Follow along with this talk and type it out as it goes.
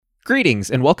Greetings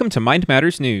and welcome to Mind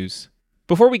Matters News.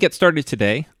 Before we get started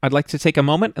today, I'd like to take a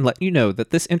moment and let you know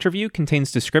that this interview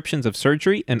contains descriptions of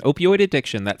surgery and opioid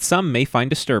addiction that some may find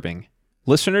disturbing.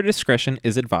 Listener discretion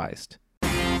is advised.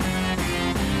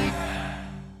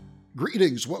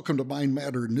 Greetings, welcome to Mind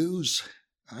Matter News.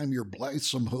 I'm your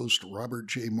blithesome host, Robert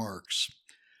J. Marks.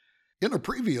 In a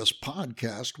previous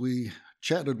podcast, we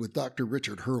chatted with Dr.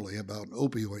 Richard Hurley about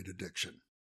opioid addiction.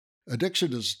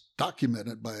 Addiction is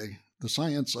documented by the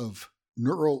science of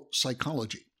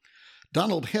neuropsychology.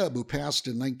 Donald Hebb, who passed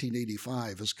in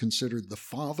 1985, is considered the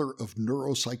father of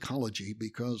neuropsychology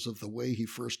because of the way he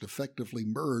first effectively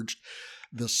merged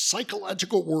the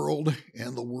psychological world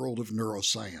and the world of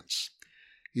neuroscience.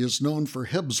 He is known for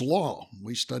Hebb's Law.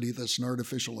 We study this in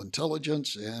artificial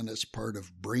intelligence, and it's part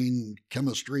of brain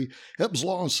chemistry. Hebb's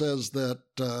Law says that,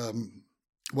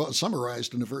 it's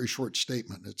summarized in a very short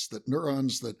statement. It's that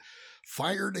neurons that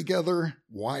fire together,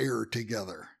 wire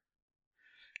together.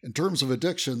 In terms of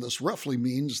addiction, this roughly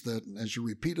means that as you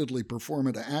repeatedly perform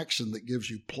an action that gives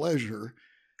you pleasure,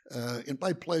 and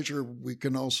by pleasure, we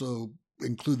can also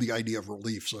include the idea of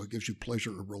relief, so it gives you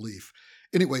pleasure or relief.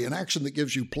 Anyway, an action that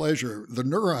gives you pleasure, the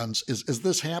neurons, as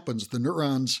this happens, the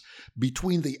neurons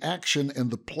between the action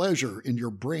and the pleasure in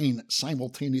your brain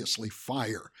simultaneously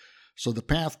fire. So the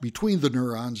path between the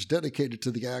neurons dedicated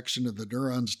to the action and the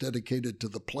neurons dedicated to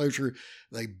the pleasure,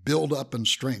 they build up in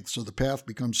strength, so the path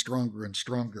becomes stronger and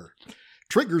stronger.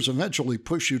 Triggers eventually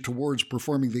push you towards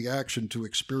performing the action to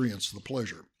experience the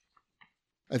pleasure.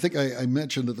 I think I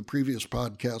mentioned in the previous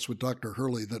podcast with Dr.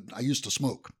 Hurley that I used to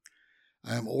smoke.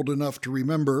 I am old enough to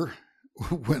remember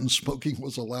when smoking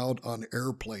was allowed on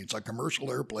airplanes, on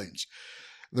commercial airplanes.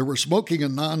 There were smoking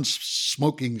and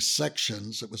non-smoking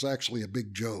sections. It was actually a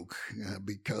big joke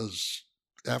because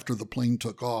after the plane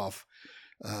took off,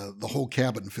 the whole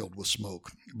cabin filled with smoke.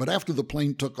 But after the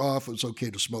plane took off, it was okay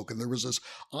to smoke. And there was this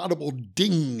audible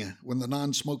ding when the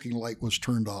non-smoking light was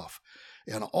turned off.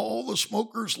 And all the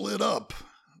smokers lit up.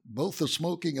 Both the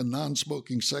smoking and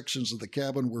non-smoking sections of the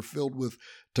cabin were filled with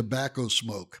tobacco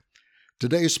smoke.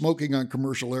 Today, smoking on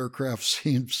commercial aircraft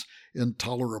seems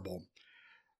intolerable.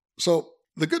 So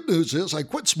the good news is I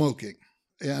quit smoking,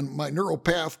 and my neural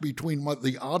path between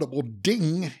the audible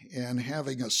ding and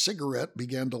having a cigarette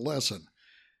began to lessen.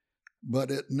 But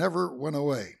it never went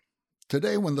away.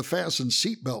 Today, when the fasten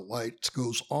seatbelt lights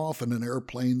goes off in an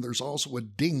airplane, there's also a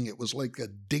ding. It was like a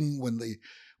ding when the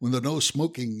no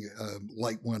smoking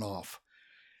light went off.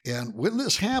 And when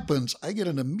this happens, I get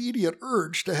an immediate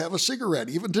urge to have a cigarette,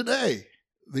 even today.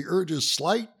 The urge is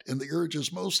slight, and the urge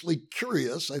is mostly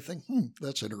curious. I think,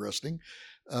 that's interesting.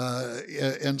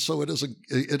 And so it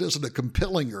isn't a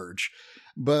compelling urge.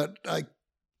 But I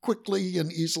quickly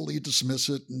and easily dismiss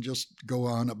it and just go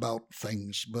on about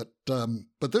things. But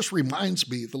this reminds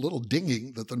me, the little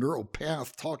dinging that the neural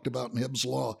path talked about in Hebb's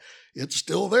Law, it's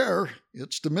still there.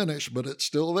 It's diminished, but it's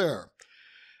still there.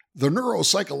 The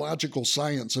neuropsychological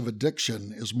science of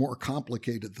addiction is more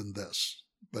complicated than this,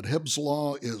 but Hebb's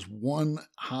Law is one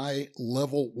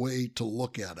high-level way to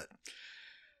look at it.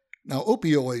 Now,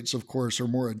 opioids, of course, are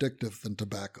more addictive than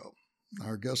tobacco.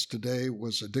 Our guest today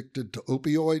was addicted to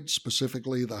opioids,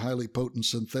 specifically the highly potent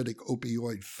synthetic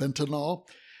opioid fentanyl.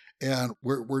 And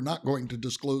we're not going to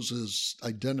disclose his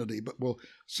identity, but we'll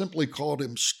simply call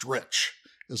him Stretch.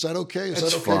 Is that okay?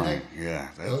 That's fine. Yeah.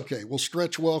 Okay. Well,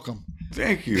 Stretch, welcome.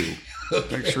 Thank you.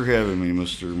 Thanks for having me,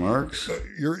 Mr. Marks.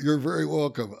 You're very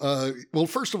welcome. Well,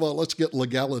 first of all, let's get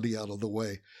legality out of the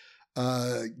way.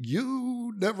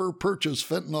 You never purchased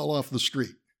fentanyl off the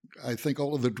street. I think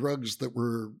all of the drugs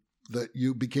that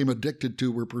you became addicted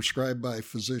to were prescribed by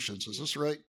physicians. Is this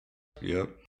right? Yep.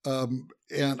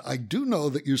 And I do know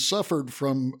that you suffered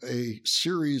from a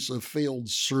series of failed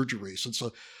surgeries. And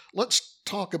so let's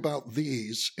talk about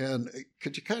these. And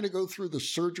could you kind of go through the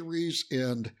surgeries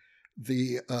and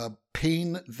the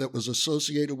pain that was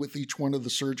associated with each one of the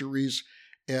surgeries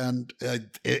and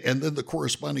then the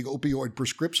corresponding opioid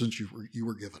prescriptions you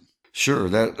were given? Sure.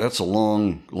 That's a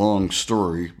long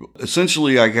story.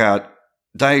 Essentially, I got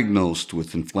diagnosed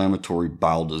with inflammatory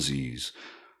bowel disease.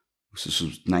 This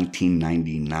was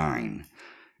 1999.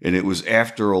 And it was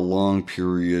after a long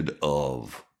period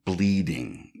of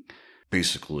bleeding,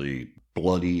 basically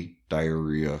bloody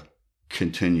diarrhea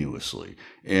continuously.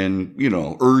 And,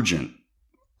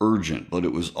 urgent, but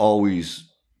it was always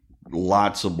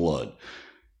lots of blood.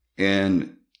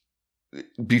 And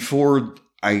before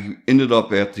I ended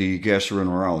up at the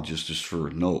gastroenterologist, just for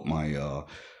a note,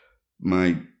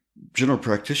 my general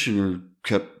practitioner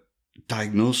kept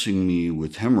diagnosing me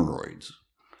with hemorrhoids.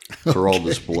 for all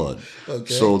this blood.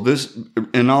 Okay. So this,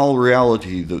 in all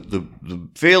reality, the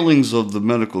failings of the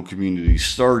medical community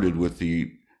started with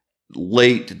the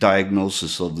late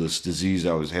diagnosis of this disease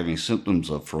I was having symptoms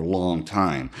of for a long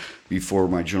time before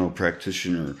my general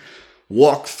practitioner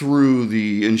walked through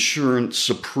the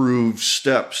insurance-approved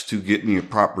steps to get me a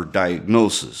proper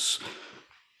diagnosis.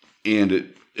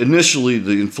 And initially,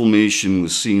 the inflammation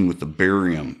was seen with the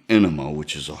barium enema,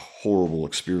 which is a horrible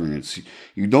experience.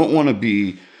 You don't want to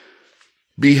be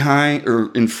behind or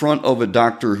in front of a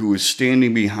doctor who is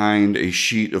standing behind a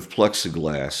sheet of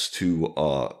plexiglass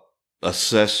to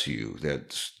assess you.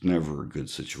 That's never a good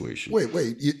situation.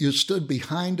 Wait. You stood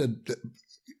behind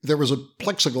there was a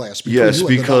plexiglass between yes, you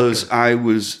and because the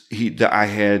doctor. I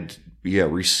had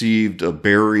received a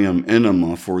barium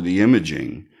enema for the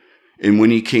imaging. And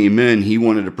when he came in, he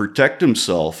wanted to protect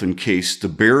himself in case the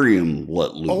barium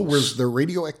let loose. Oh, was there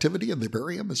radioactivity in the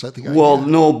barium? Is that the idea? Well,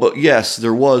 no, but yes,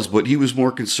 there was. But he was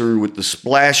more concerned with the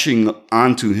splashing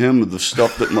onto him of the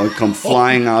stuff that might come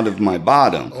flying out of my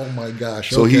bottom. Oh my gosh!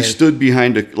 So he stood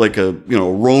behind a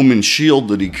Roman shield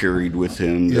that he carried with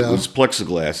him that was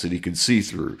plexiglass that he could see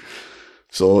through.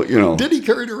 So, Did he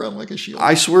carry it around like a shield?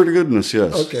 I swear to goodness,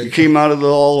 yes. Okay. He came out of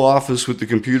the office with the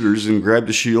computers and grabbed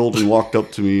the shield and walked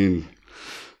up to me and...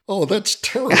 Oh, that's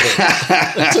terrible.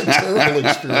 That's a terrible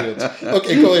experience.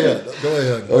 Okay, go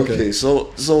ahead. Okay,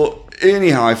 so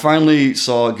anyhow, I finally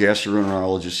saw a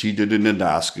gastroenterologist. He did an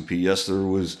endoscopy. Yes,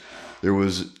 there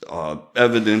was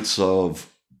evidence of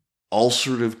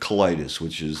ulcerative colitis,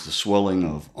 which is the swelling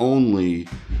of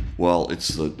it's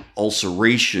the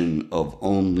ulceration of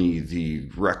only the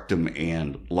rectum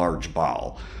and large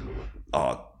bowel.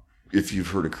 If you've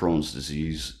heard of Crohn's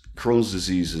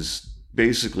disease is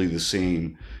basically the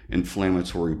same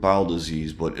inflammatory bowel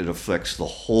disease, but it affects the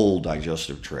whole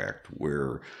digestive tract,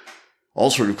 where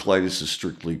ulcerative colitis is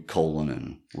strictly colon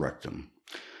and rectum.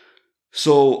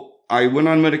 So I went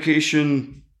on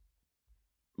medication.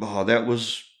 That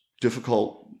was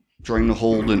difficult, trying to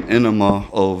hold an enema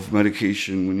of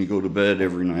medication when you go to bed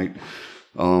every night.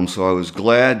 So I was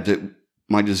glad that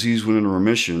my disease went into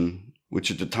remission,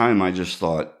 which at the time I just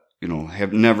thought,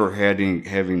 having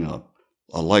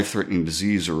a life-threatening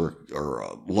disease or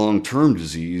a long-term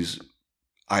disease,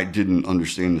 I didn't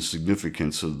understand the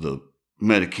significance of the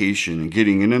medication and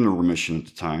getting it into remission at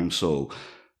the time. So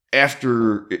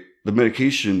after the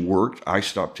medication worked, I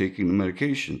stopped taking the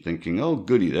medication, thinking, oh,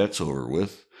 goody, that's over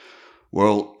with.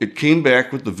 Well, it came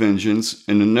back with the vengeance,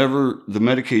 and the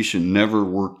medication never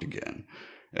worked again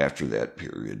after that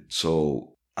period.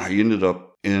 So I ended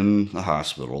up in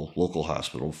the local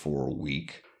hospital, for a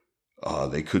week.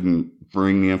 They couldn't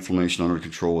bring the inflammation under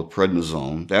control with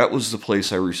prednisone. That was the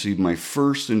place I received my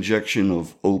first injection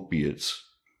of opiates.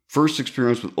 First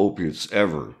experience with opiates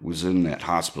ever was in that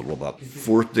hospital. About the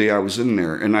fourth day I was in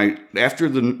there. And after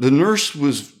the nurse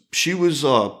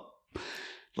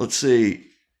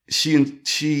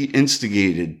she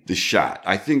instigated the shot.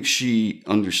 I think she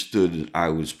understood that I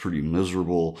was pretty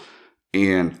miserable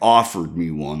and offered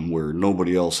me one where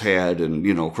nobody else had. And,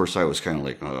 of course I was kind of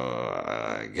like,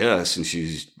 I guess. And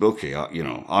she's, okay,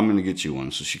 I'm going to get you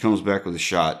one. So she comes back with a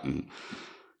shot and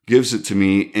gives it to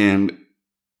me. And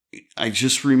I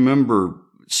just remember,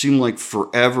 it seemed like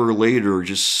forever later,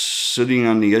 just sitting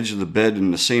on the edge of the bed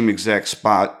in the same exact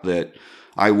spot that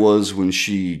I was when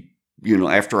she,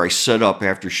 after I set up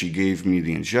after she gave me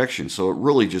the injection. So it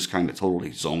really just kind of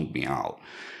totally zoned me out.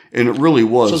 And it really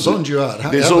was. So zoned you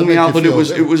out. They zoned me out, but it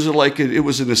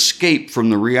was an escape from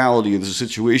the reality of the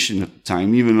situation at the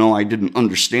time. Even though I didn't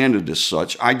understand it as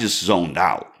such, I just zoned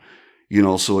out.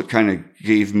 So it kind of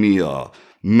gave me a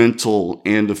mental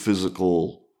and a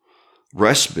physical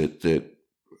respite that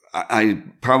I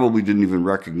probably didn't even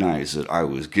recognize that I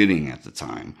was getting at the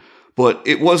time. But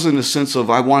it wasn't a sense of,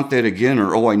 I want that again,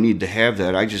 or, oh, I need to have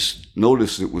that. I just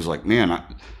noticed it was like, man,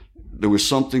 there was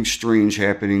something strange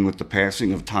happening with the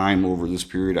passing of time over this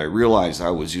period. I realized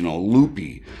I was,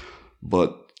 loopy.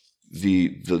 But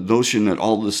the notion that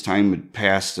all this time had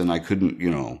passed and I couldn't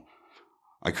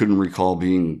recall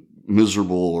being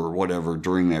miserable or whatever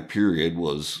during that period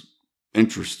was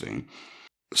interesting.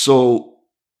 So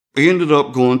I ended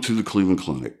up going to the Cleveland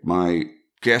Clinic. My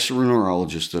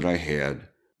gastroenterologist that I had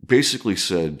basically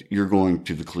said, you're going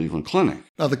to the Cleveland Clinic.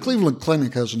 Now, the Cleveland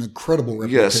Clinic has an incredible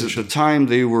reputation. Yes, at the time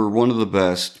they were one of the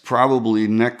best, probably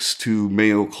next to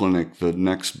Mayo Clinic, the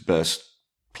next best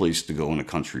place to go in the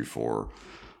country for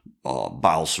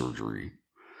bowel surgery,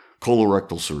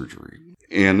 colorectal surgery.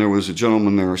 And there was a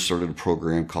gentleman there who started a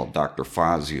program called Dr.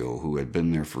 Fazio, who had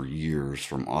been there for years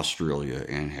from Australia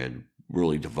and had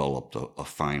really developed a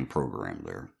fine program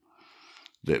there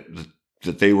that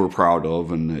that they were proud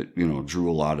of and that,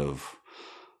 drew a lot of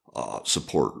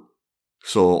support.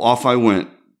 So off I went,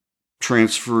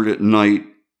 transferred at night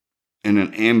in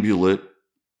an ambulette,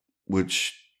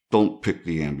 which don't pick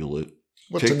the ambulette.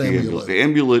 What's an ambulette? The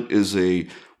ambulette is a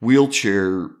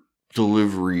wheelchair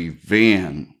delivery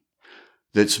van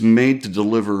that's made to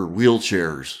deliver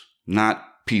wheelchairs, not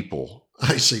people.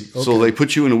 I see. Okay. So they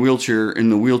put you in the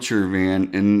wheelchair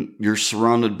van, and you're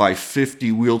surrounded by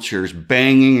 50 wheelchairs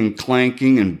banging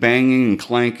and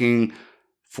clanking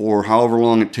for however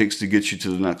long it takes to get you to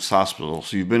the next hospital.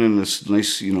 So you've been in this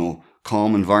nice,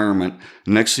 calm environment.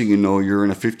 Next thing you know, you're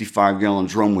in a 55-gallon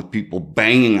drum with people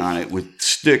banging on it with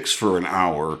sticks for an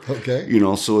hour. Okay.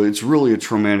 So it's really a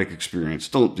traumatic experience.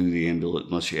 Don't do the ambulance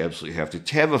unless you absolutely have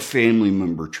to. Have a family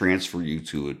member transfer you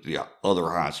to the other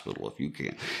hospital if you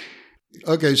can.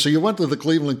 Okay, so you went to the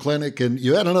Cleveland Clinic and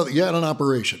you had an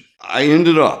operation. I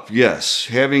ended up, yes,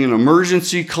 having an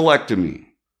emergency colectomy,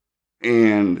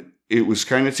 and it was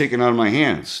kind of taken out of my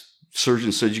hands.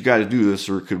 Surgeon said, you got to do this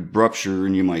or it could rupture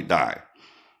and you might die.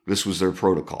 This was their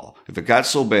protocol. If it got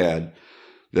so bad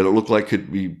that it looked like it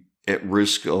could be at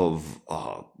risk of,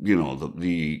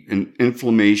 the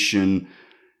inflammation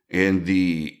and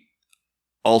the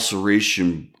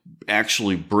ulceration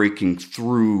actually breaking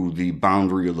through the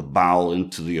boundary of the bowel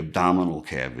into the abdominal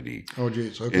cavity. Oh,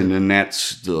 geez. Okay. And then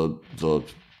that's the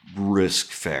risk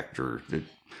factor that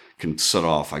can set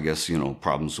off, I guess,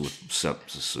 problems with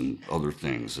sepsis and other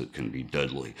things that can be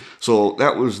deadly. So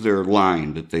that was their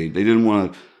line, that they didn't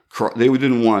want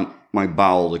my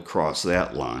bowel to cross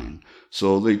that line.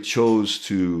 So they chose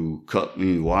to cut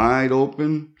me wide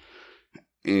open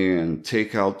and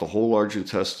take out the whole large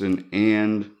intestine.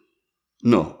 And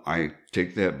no, I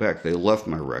take that back. They left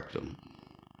my rectum.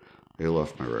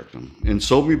 And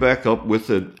sewed me back up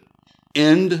with an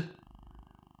end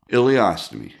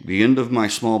ileostomy. The end of my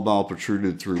small bowel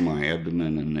protruded through my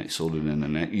abdomen, and they sewed it in,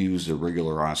 and that used a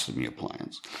regular ostomy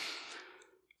appliance.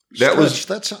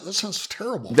 That sounds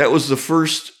terrible. That was the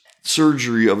first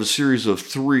surgery of a series of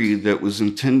 3 that was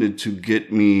intended to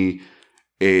get me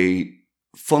a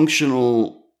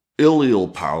functional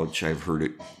ileal pouch, I've heard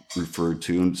it referred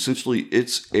to. And essentially,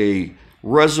 it's a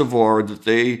reservoir that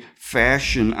they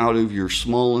fashion out of your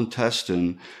small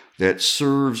intestine that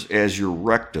serves as your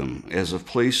rectum, as a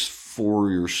place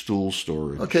for your stool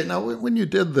storage. Okay, now when you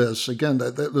did this, again,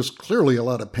 there's clearly a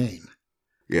lot of pain.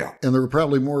 Yeah. And there were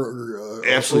probably more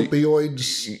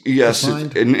opioids. Yes.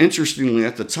 And interestingly,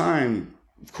 at the time,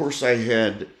 of course, I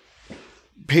had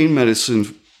pain medicine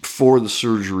for the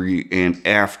surgery and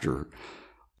after.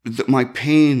 My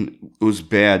pain was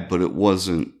bad, but it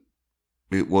wasn't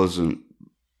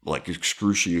like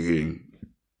excruciating.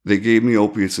 They gave me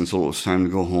opiates until it was time to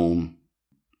go home.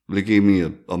 They gave me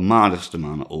a modest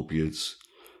amount of opiates.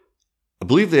 I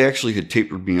believe they actually had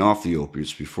tapered me off the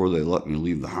opiates before they let me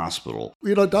leave the hospital.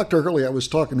 Dr. Hurley, I was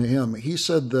talking to him. He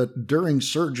said that during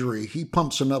surgery, he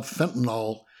pumps enough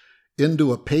fentanyl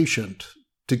into a patient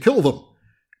to kill them,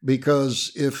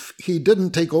 because if he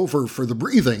didn't take over for the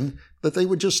breathing, that they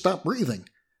would just stop breathing.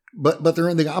 But they're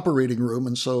in the operating room,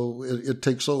 and so it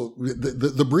takes over.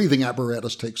 The breathing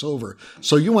apparatus takes over.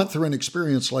 So you went through an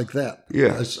experience like that,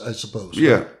 yeah, I suppose.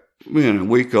 Yeah, right? Man, I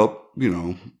wake up,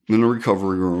 in the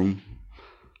recovery room,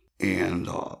 and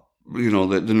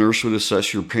the nurse would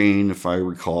assess your pain. If I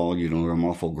recall, I'm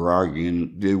awful groggy,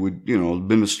 and they would,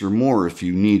 administer more if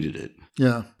you needed it.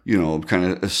 Yeah. Kind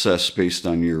of assess based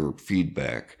on your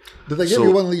feedback. Did they give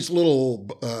you one of these little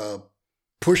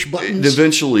push buttons?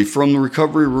 Eventually, from the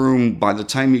recovery room, by the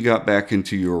time you got back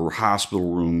into your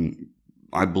hospital room,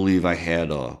 I believe I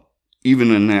had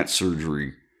even in that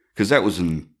surgery, because that was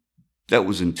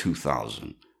in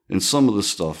 2000. And some of the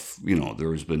stuff,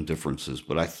 there has been differences,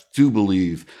 but I do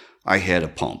believe I had a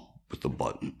pump with the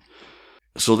button.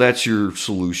 So that's your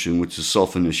solution, which is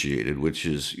self-initiated, which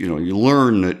is, you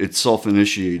learn that it's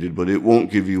self-initiated, but it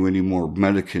won't give you any more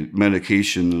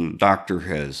medication than the doctor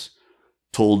has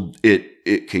told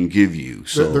it can give you.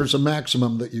 So there's a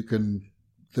maximum that you can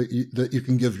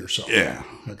give yourself. Yeah.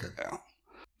 Okay. Yeah.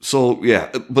 So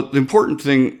yeah, but the important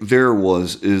thing there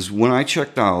is when I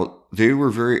checked out, they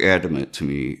were very adamant to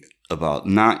me about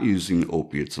not using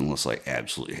opiates unless I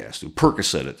absolutely has to.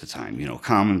 Percocet at the time,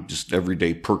 common, just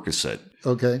everyday Percocet.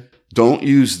 Okay. Don't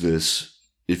use this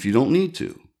if you don't need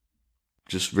to.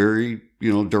 Just very,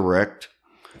 direct.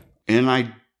 And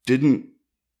I didn't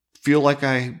feel like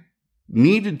I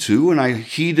needed to, and I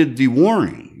heeded the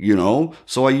warning,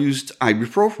 So I used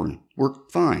ibuprofen.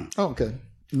 Worked fine. Oh, okay.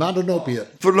 Not an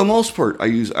opiate. For the most part, I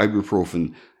use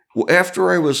ibuprofen. Well,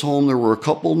 after I was home, there were a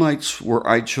couple nights where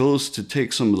I chose to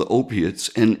take some of the opiates,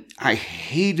 and I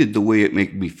hated the way it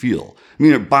made me feel. I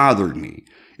mean, it bothered me.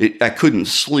 I couldn't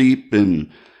sleep, and,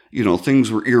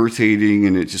 things were irritating,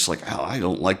 and it's just like, oh, I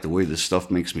don't like the way this stuff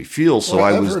makes me feel, so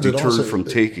I was deterred from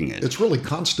taking it. It's really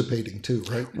constipating too,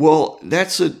 right? Well,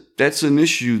 that's an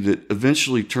issue that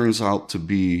eventually turns out to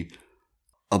be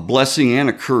a blessing and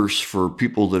a curse for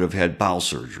people that have had bowel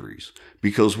surgeries.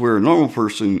 Because where a normal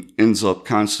person ends up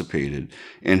constipated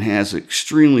and has an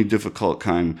extremely difficult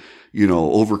time,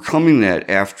 overcoming that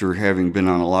after having been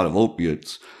on a lot of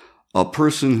opiates, a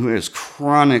person who has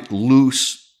chronic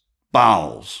loose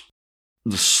bowels,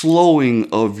 the slowing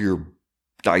of your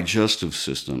digestive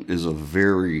system is a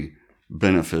very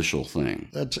beneficial thing.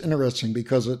 That's interesting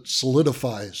because it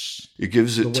solidifies. It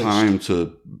gives it time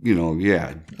to,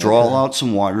 draw out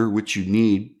some water, which you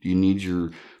need. You need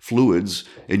your fluids,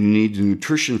 and you need the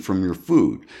nutrition from your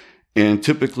food. And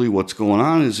typically what's going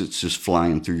on is it's just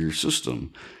flying through your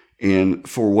system. And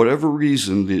for whatever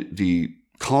reason, the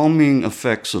calming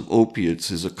effects of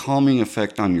opiates is a calming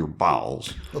effect on your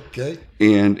bowels. Okay.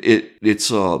 And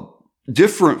it's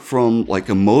different from like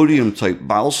Imodium type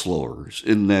bowel slowers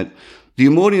in that the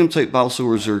Imodium type bowel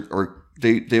slowers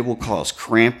they will cause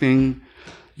cramping.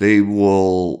 They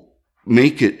will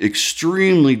make it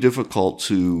extremely difficult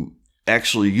to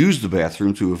actually use the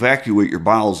bathroom, to evacuate your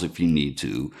bowels if you need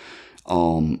to.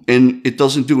 And it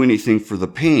doesn't do anything for the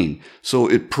pain. So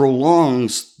it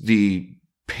prolongs the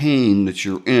pain that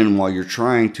you're in while you're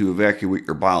trying to evacuate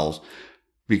your bowels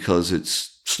because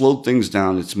it's slowed things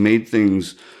down. It's made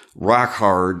things rock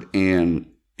hard,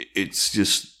 and it's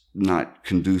just not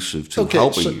conducive to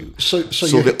helping you. So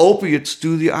the opiates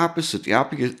do the opposite.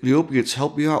 The opiates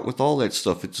help you out with all that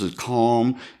stuff. It's a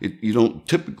calm. You don't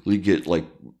typically get like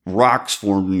rocks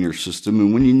formed in your system.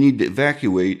 And when you need to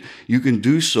evacuate, you can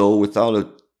do so without a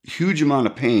huge amount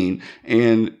of pain,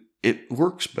 and it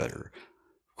works better.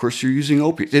 Of course, you're using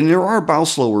opiates. And there are bowel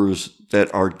slowers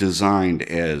that are designed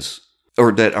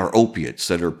that are opiates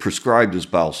that are prescribed as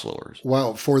bowel slowers.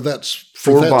 Wow, for that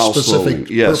bowel specific slowing,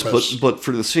 yes, purpose. but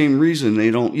for the same reason,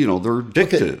 they don't, they're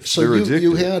addictive. Okay, so they're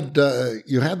addictive.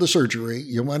 you had the surgery,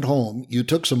 you went home, you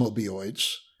took some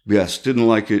opioids. Yes, didn't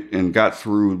like it, and got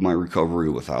through my recovery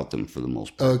without them for the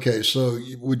most part. Okay, so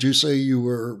would you say you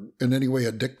were in any way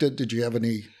addicted? Did you have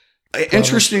any?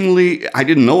 Interestingly, I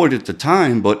didn't know it at the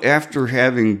time, but after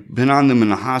having been on them in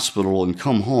the hospital and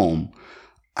come home,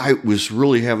 I was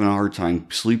really having a hard time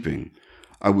sleeping.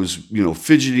 I was,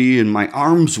 fidgety, and my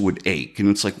arms would ache. And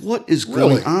it's like, what is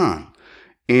going on?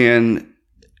 And,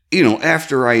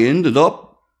 after I ended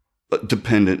up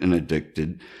dependent and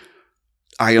addicted,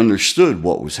 I understood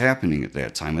what was happening at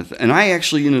that time. And I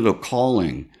actually ended up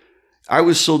calling. I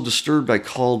was so disturbed, I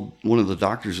called one of the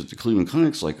doctors at the Cleveland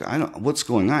Clinics, like, what's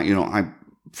going on?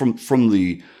 From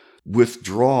the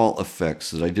withdrawal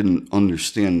effects that I didn't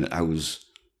understand that I was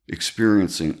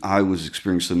experiencing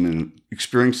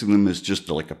them as just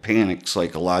like a panic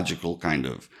psychological kind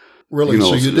of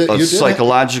so you did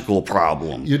psychological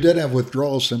problem. You did have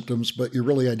withdrawal symptoms, but you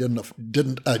really didn't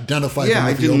identify them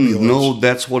with the opioids. I didn't know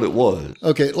that's what it was.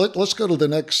 Okay, let's go to the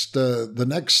next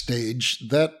stage.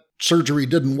 That surgery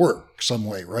didn't work some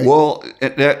way, right? Well,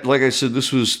 like I said,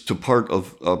 this was to part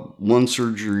of one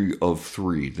surgery of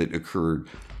 3 that occurred.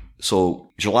 So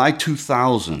July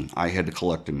 2000, I had a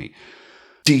colectomy.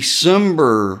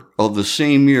 December of the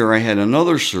same year, I had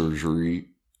another surgery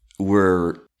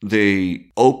where they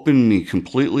opened me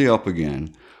completely up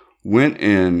again, went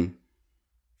in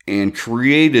and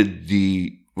created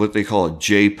what they call a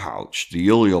J pouch, the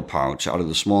ileal pouch, out of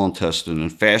the small intestine,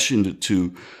 and fashioned it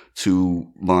to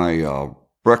my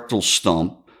rectal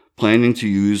stump, planning to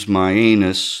use my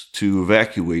anus to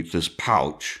evacuate this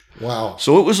pouch. Wow.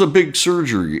 So it was a big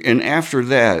surgery. And after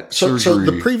that surgery... So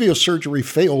the previous surgery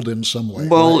failed in some way.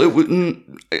 Well, right?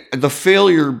 The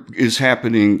failure is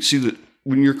happening... See,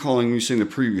 when you're saying the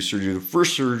previous surgery, the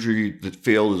first surgery that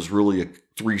failed is really a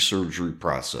 3-surgery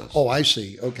process. Oh, I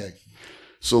see. Okay.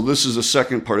 So this is the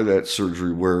second part of that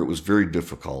surgery where it was very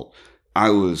difficult.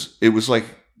 It was like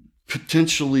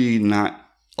potentially not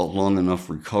a long enough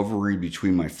recovery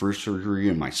between my first surgery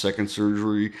and my second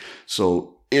surgery.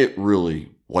 So it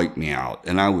really wiped me out,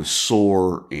 and I was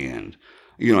sore, and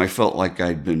I felt like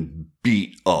I'd been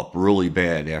beat up really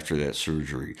bad after that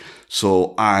surgery.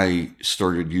 So I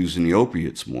started using the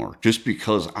opiates more just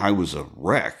because I was a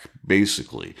wreck,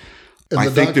 basically. I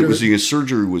think the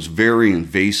surgery was very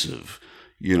invasive,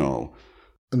 And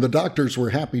the doctors were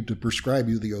happy to prescribe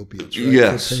you the opiates, right?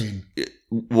 Yes. For pain.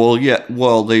 Well, yeah.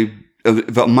 Well, they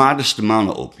a modest amount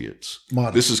of opiates.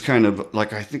 Modest. This is kind of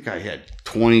like, I think I had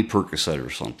 20 Percocet or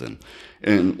something.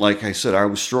 And like I said, I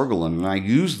was struggling, and I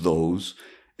used those,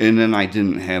 and then I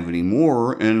didn't have any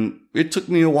more. And it took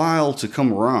me a while to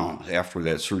come around after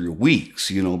that surgery, weeks,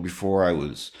 before I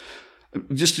was,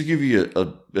 just to give you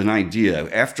an idea,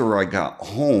 after I got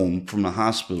home from the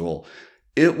hospital,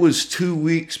 it was 2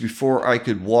 weeks before I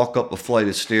could walk up a flight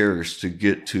of stairs to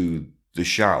get to the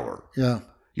shower. Yeah.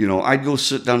 I'd go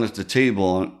sit down at the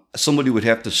table, and somebody would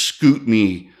have to scoot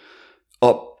me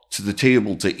up to the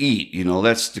table to eat.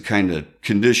 That's the kind of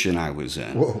condition I was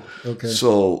in. Whoa, okay.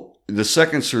 So the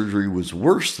second surgery was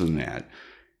worse than that.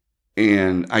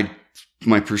 And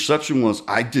my perception was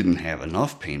I didn't have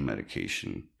enough pain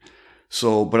medication.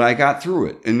 But I got through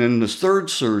it. And then the third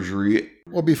surgery.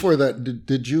 Well, before that,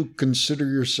 did you consider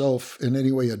yourself in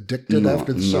any way addicted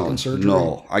after the second surgery?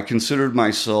 No, I considered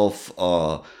myself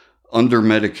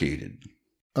under-medicated.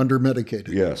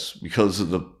 Under-medicated? Yes, because of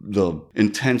the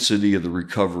intensity of the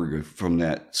recovery from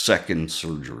that second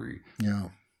surgery. Yeah.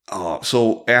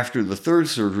 So after the third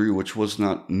surgery, which was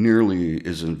not nearly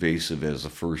as invasive as the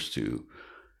first two,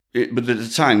 but at the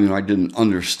time, I didn't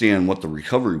understand what the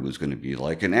recovery was going to be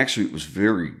like. And actually, it was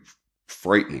very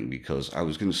frightening because I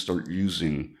was going to start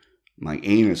using my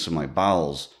anus and my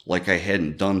bowels like I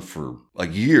hadn't done for a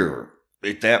year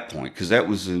at that point. Because that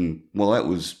was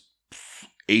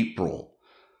April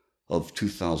of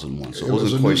 2001. So it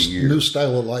wasn't quite a year. New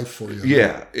style of life for you.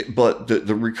 Yeah. But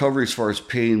the recovery as far as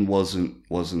pain wasn't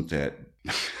that,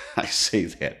 I say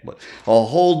that, but a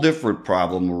whole different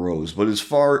problem arose. But as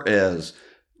far as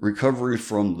recovery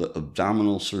from the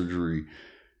abdominal surgery,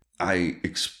 I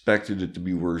expected it to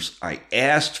be worse. I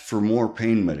asked for more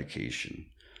pain medication,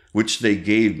 which they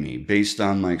gave me based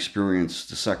on my experience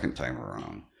the second time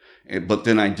around. But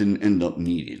then I didn't end up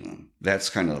needing them.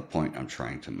 That's kind of the point I'm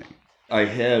trying to make. I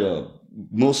had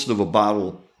most of a bottle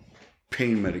of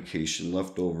pain medication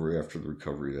left over after the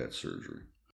recovery of that surgery.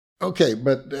 Okay,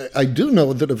 but I do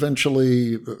know that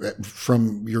eventually,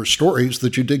 from your stories,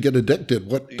 that you did get addicted.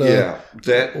 What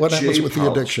happens with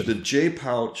the addiction? The J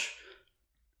pouch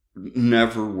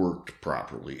never worked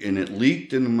properly, and it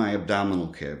leaked into my abdominal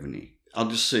cavity. I'll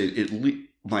just say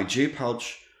my J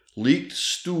pouch leaked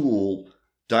stool,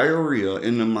 diarrhea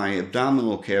into my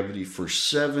abdominal cavity for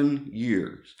 7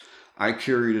 years. I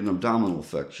carried an abdominal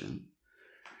infection,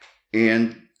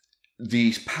 and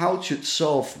the pouch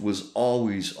itself was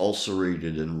always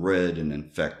ulcerated and red and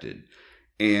infected.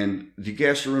 And the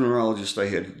gastroenterologist I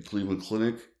had at the Cleveland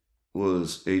Clinic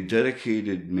was a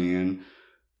dedicated man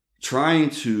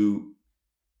trying to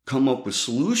come up with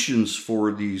solutions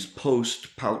for these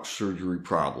post-pouch surgery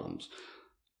problems.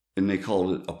 And they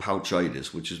called it a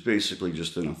pouchitis, which is basically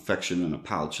just an infection in a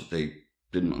pouch that they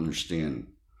didn't understand.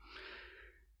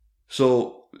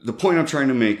 So the point I'm trying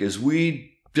to make is we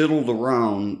diddled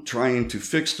around trying to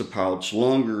fix the pouch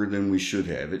longer than we should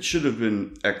have. It should have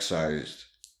been excised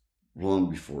long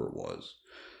before it was.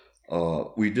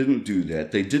 We didn't do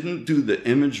that. They didn't do the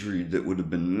imagery that would have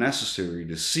been necessary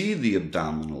to see the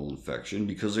abdominal infection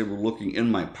because they were looking in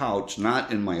my pouch,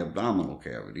 not in my abdominal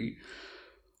cavity.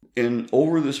 And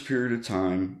over this period of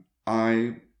time,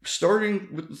 starting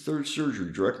with the third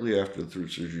surgery, directly after the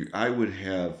third surgery, I would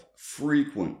have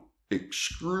frequent,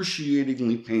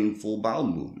 excruciatingly painful bowel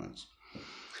movements.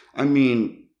 I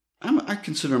mean, I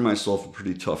consider myself a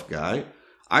pretty tough guy.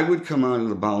 I would come out of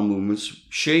the bowel movements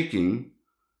shaking,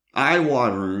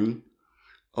 eye-watering,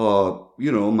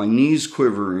 my knees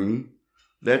quivering.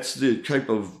 That's the type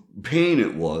of pain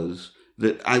it was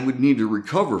that I would need to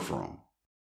recover from.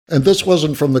 And this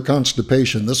wasn't from the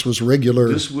constipation. This was regular.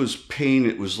 This was pain.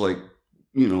 It was like,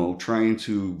 trying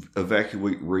to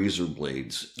evacuate razor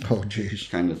blades. Oh, geez.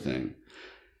 Kind of thing.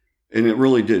 And it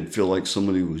really did feel like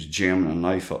somebody was jamming a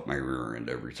knife up my rear end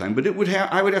every time. But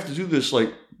I would have to do this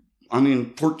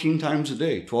 14 times a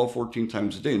day, 12, 14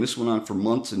 times a day. And this went on for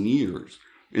months and years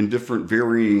in different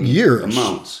varying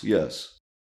amounts. Yes.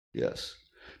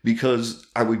 Because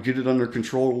I would get it under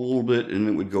control a little bit and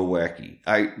it would go wacky.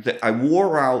 I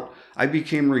wore out. I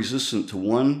became resistant to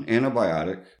one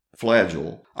antibiotic,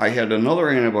 Flagyl. I had another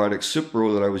antibiotic,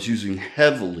 Cipro, that I was using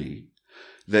heavily,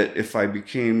 that if I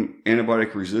became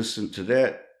antibiotic resistant to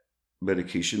that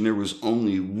medication, there was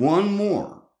only one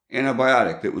more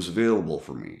antibiotic that was available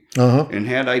for me. Uh-huh. And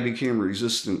had I became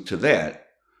resistant to that,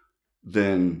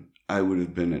 then I would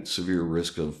have been at severe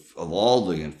risk of all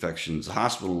the infections,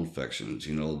 hospital infections,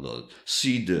 the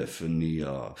C. diff and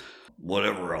the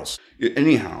whatever else.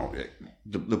 Anyhow,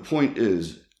 the point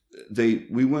is,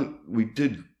 we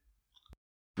did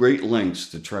great lengths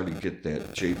to try to get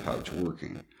that J pouch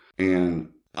working, and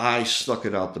I stuck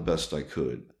it out the best I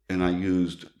could. and I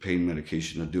used pain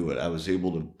medication to do it. I was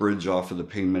able to bridge off of the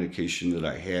pain medication that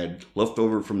I had left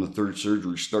over from the third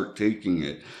surgery, start taking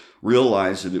it,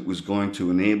 realize that it was going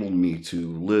to enable me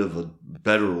to live a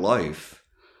better life.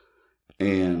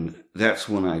 And that's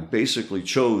when I basically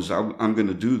chose, I'm going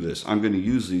to do this. I'm going to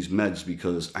use these meds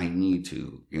because I need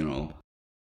to, you know.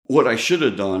 What I should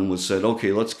have done was said,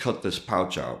 okay, let's cut this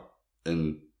pouch out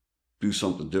and do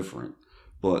something different.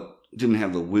 But didn't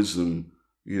have the wisdom,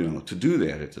 you know, to do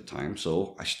that at the time.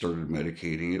 So I started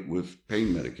medicating it with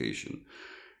pain medication.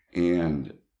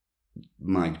 And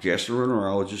my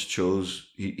gastroenterologist chose,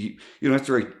 he you know,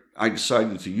 after I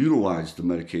decided to utilize the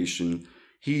medication,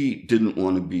 he didn't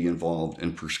want to be involved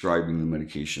in prescribing the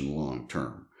medication long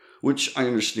term, which I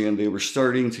understand. They were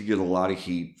starting to get a lot of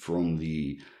heat from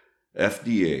the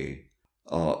FDA,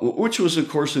 which was, of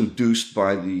course, induced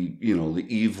by the, you know, the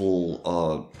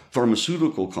evil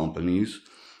pharmaceutical companies.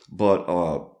 But,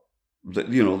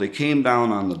 you know, they came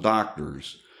down on the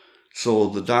doctors. So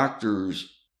the doctors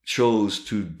chose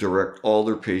to direct all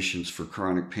their patients for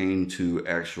chronic pain to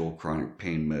actual chronic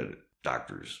pain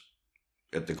doctors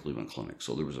at the Cleveland Clinic.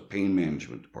 So there was a pain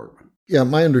management department. Yeah,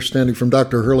 my understanding from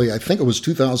Dr. Hurley, I think it was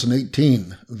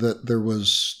 2018, that there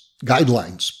was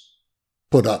guidelines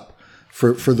put up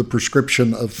for the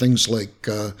prescription of things like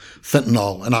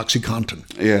fentanyl and OxyContin.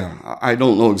 Yeah, I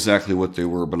don't know exactly what they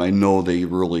were, but I know they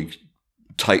really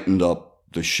tightened up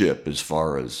the ship as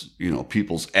far as, you know,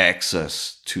 people's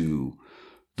access to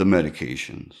the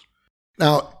medications.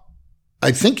 Now,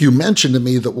 I think you mentioned to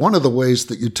me that one of the ways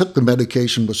that you took the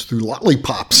medication was through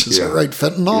lollipops. Is that right?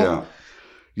 Fentanyl? Yeah.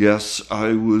 Yes,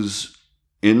 I was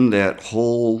in that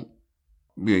whole,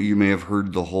 you may have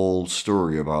heard the whole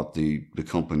story about the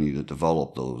company that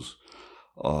developed those.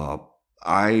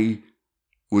 I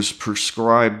was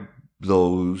prescribed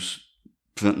those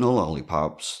fentanyl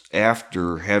lollipops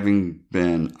after having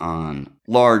been on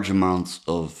large amounts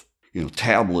of, you know,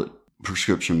 tablet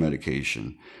prescription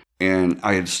medication. And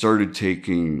I had started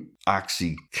taking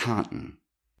OxyContin,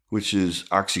 which is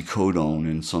oxycodone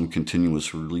in some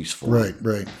continuous release form.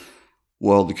 Right.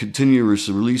 Well, the continuous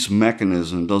release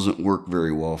mechanism doesn't work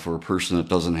very well for a person that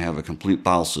doesn't have a complete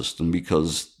bowel system,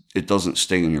 because it doesn't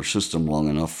stay in your system long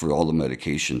enough for all the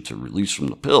medication to release from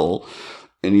the pill.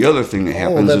 And the other thing that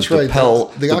happens is the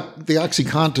pill... The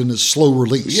OxyContin is slow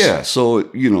release. Yeah,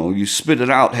 so, you know, you spit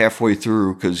it out halfway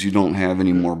through because you don't have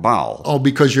any more bowel. Oh,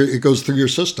 because it goes through your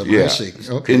system. Yeah. I see.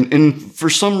 Okay. And for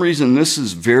some reason, this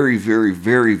is very, very,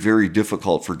 very, very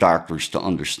difficult for doctors to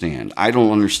understand. I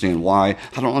don't understand why.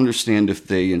 I don't understand if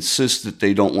they insist that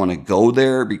they don't want to go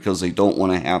there because they don't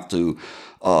want to have to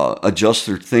adjust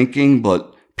their thinking.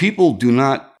 But people do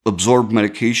not absorb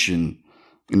medication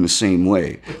in the same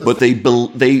way, but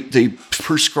they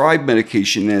prescribe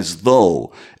medication as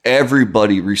though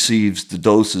everybody receives the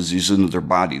doses into their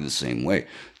body the same way.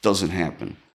 It doesn't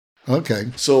happen.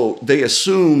 Okay. So they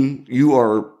assume you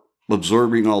are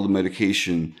absorbing all the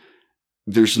medication.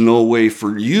 There's no way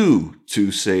for you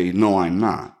to say, no, I'm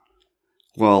not.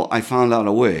 Well, I found out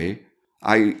a way.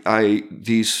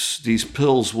 These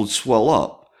pills would swell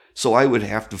up, so I would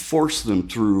have to force them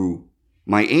through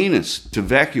my anus to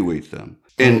evacuate them.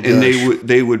 And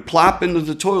they would plop into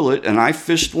the toilet, and I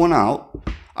fished one out.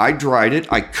 I dried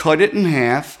it. I cut it in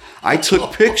half. I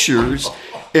took pictures,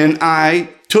 and I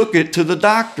took it to the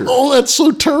doctor. Oh, that's so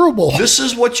terrible. This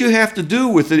is what you have to do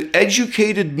with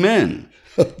educated men.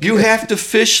 You have to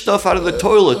fish stuff out of the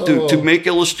toilet to make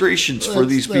illustrations for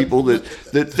these people that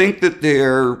think that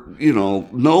they're, you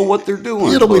know what they're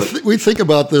doing. You know, we think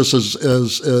about this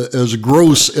as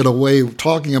gross in a way of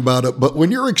talking about it, but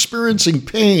when you're experiencing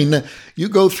pain, you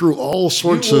go through all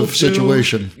sorts of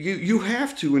situations. You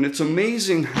have to, and it's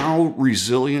amazing how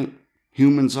resilient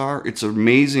humans are. It's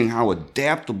amazing how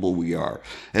adaptable we are,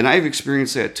 and I've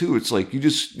experienced that too. It's like you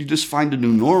just find a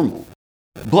new normal.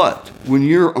 But when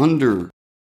you're under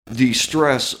the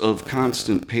stress of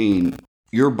constant pain,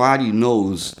 your body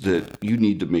knows that you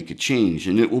need to make a change,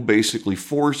 and it will basically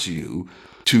force you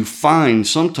to find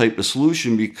some type of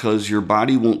solution because your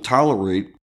body won't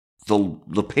tolerate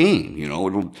the pain. You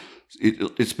know,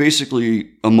 it's basically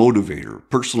a motivator,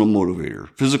 personal motivator,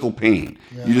 physical pain.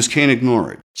 Yeah. You just can't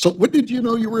ignore it. So when did you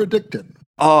know you were addicted?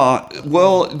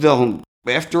 Well,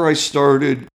 after I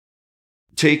started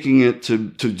taking it to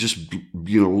just,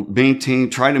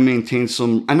 try to maintain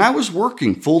some, and I was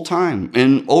working full time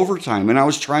and overtime, and I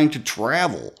was trying to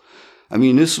travel. I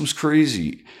mean, this was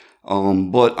crazy.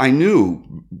 But I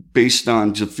knew, based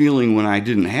on the feeling when I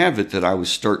didn't have it, that I was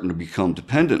starting to become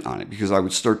dependent on it, because I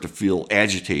would start to feel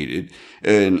agitated,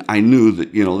 and I knew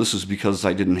that, this is because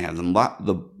I didn't have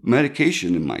the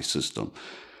medication in my system.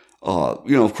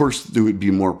 Of course, there would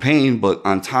be more pain, but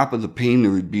on top of the pain,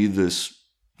 there would be this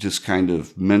just kind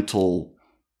of mental,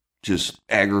 just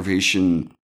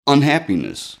aggravation,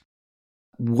 unhappiness.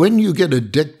 When you get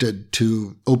addicted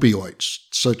to opioids,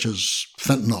 such as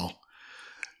fentanyl,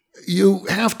 you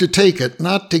have to take it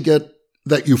not to get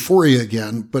that euphoria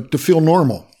again, but to feel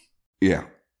normal. Yeah,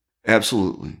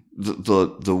 absolutely.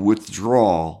 The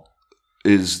withdrawal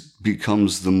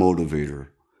becomes the motivator.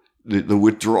 The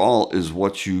withdrawal is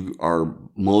what you are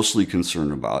mostly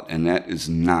concerned about, and that is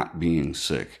not being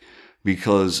sick.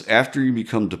 Because after you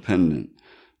become dependent,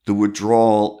 the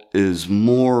withdrawal is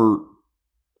more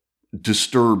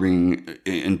disturbing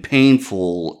and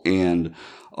painful and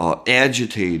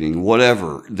agitating,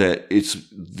 whatever,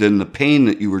 than the pain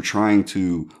that you were trying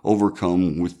to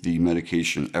overcome with the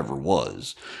medication ever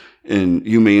was. And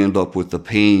you may end up with the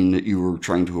pain that you were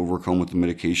trying to overcome with the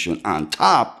medication on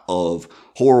top of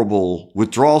horrible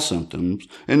withdrawal symptoms.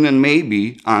 And then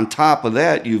maybe on top of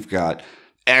that, you've got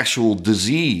actual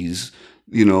disease,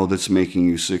 that's making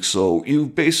you sick. So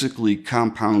you've basically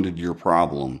compounded your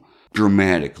problem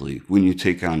dramatically when you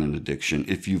take on an addiction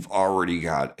if you've already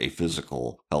got a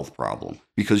physical health problem,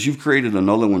 because you've created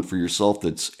another one for yourself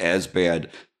that's as bad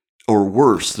or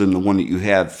worse than the one that you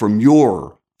have from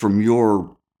your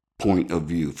point of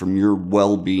view, from your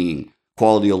well-being,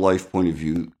 quality of life point of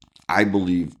view. I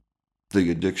believe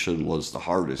the addiction was the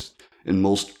hardest and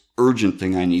most urgent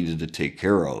thing I needed to take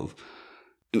care of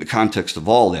in the context of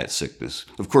all that sickness.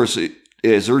 Of course,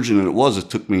 as urgent as it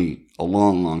took me a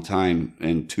long, long time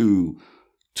and two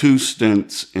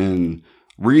stints in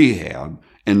rehab,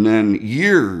 and then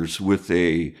years with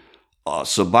a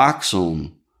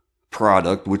Suboxone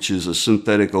product, which is a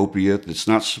synthetic opiate that's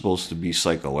not supposed to be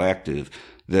psychoactive,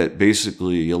 that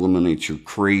basically eliminates your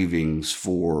cravings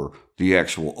for the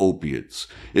actual opiates.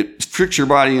 It tricks your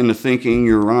body into thinking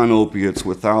you're on opiates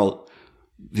without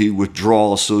the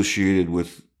withdrawal associated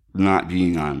with not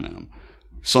being on them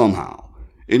somehow.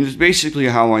 And it's basically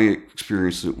how I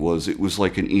experienced it was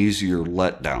like an easier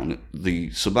letdown. The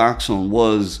Suboxone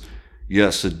was,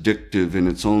 yes, addictive in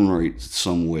its own right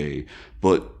some way,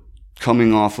 but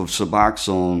coming off of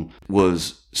Suboxone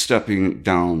was stepping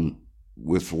down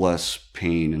with less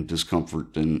pain and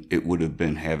discomfort than it would have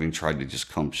been having tried to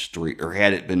just come straight, or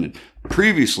had it been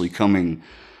previously coming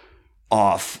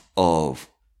off of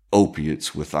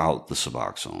opiates without the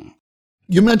Suboxone.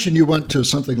 You mentioned you went to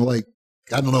something like,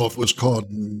 I don't know if it was called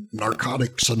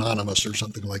Narcotics Anonymous or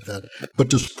something like that, but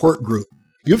the support group.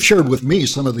 You've shared with me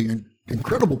some of the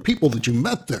incredible people that you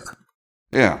met there.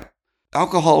 Yeah.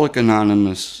 Alcoholics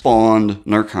Anonymous spawned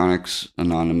Narcotics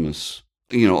Anonymous,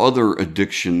 other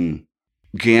addiction,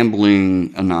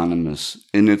 Gambling Anonymous,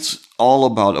 and it's all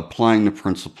about applying the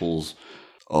principles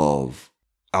of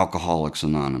Alcoholics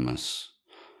Anonymous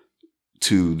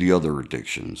to the other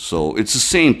addictions. So it's the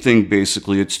same thing,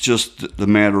 basically. It's just the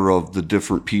matter of the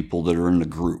different people that are in the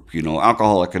group.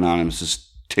 Alcoholics Anonymous is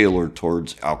tailored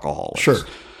towards alcoholics. Sure.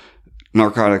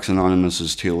 Narcotics Anonymous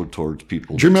is tailored towards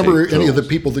people. Do you remember any of the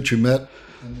people that you met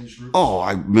in these groups? Oh,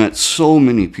 I met so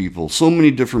many people, so many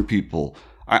different people.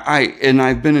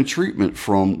 I've been in treatment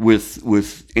with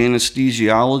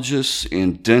anesthesiologists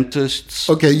and dentists.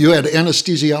 Okay, you had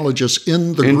anesthesiologists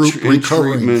in the group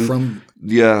recovering from...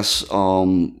 Yes,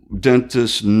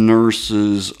 dentists,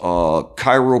 nurses,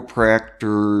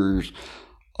 chiropractors,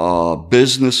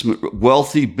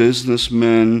 wealthy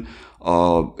businessmen,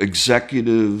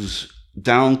 executives,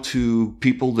 down to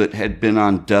people that had been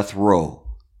on death row.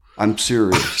 I'm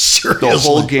serious. Seriously? The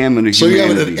whole gamut of humanity. So you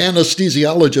have an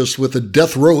anesthesiologist with a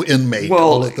death row inmate.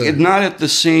 Well, not at the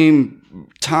same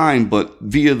time, but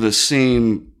via the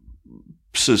same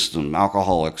system,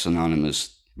 Alcoholics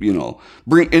Anonymous.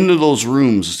 Bring into those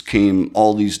rooms came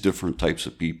all these different types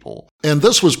of people. And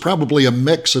this was probably a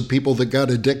mix of people that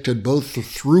got addicted both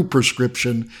through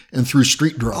prescription and through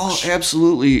street drugs. Oh,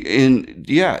 absolutely. And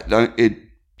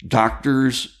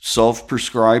doctors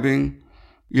self-prescribing,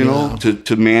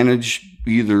 to manage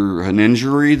either an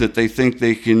injury that they think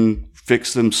they can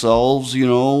fix themselves,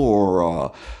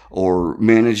 or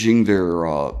managing their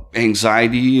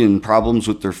anxiety and problems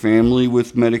with their family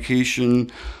with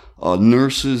medication.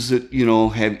 Nurses that,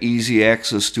 have easy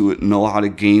access to it, know how to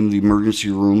game the emergency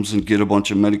rooms and get a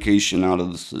bunch of medication out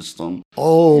of the system.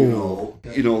 Oh.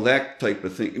 That type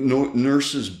of thing.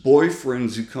 Nurses'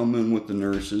 boyfriends who come in with the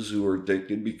nurses who are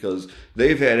addicted because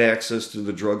they've had access to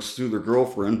the drugs through their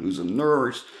girlfriend who's a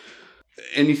nurse.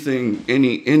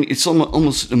 It's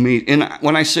almost amazing. And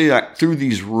when I say that, through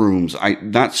these rooms,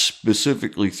 not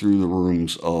specifically through the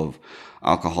rooms of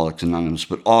Alcoholics Anonymous,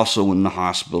 but also in the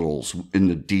hospitals, in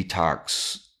the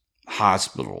detox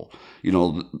hospital,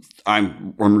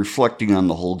 I'm reflecting on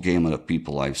the whole gamut of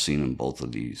people I've seen in both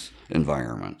of these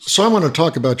environments. So I want to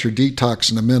talk about your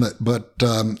detox in a minute, but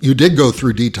you did go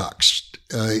through detox,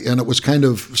 and it was kind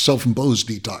of self-imposed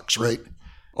detox, right?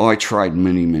 Oh, I tried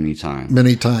many, many times.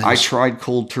 Many times. I tried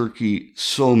cold turkey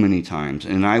so many times,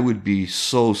 and I would be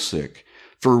so sick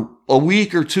for a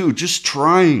week or two, just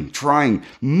trying,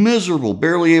 miserable,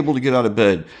 barely able to get out of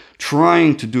bed,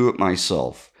 trying to do it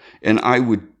myself. And I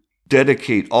would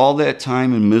dedicate all that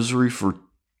time and misery for,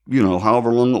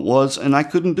 however long it was, and I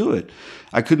couldn't do it.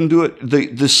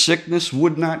 The sickness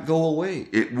would not go away.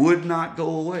 It would not go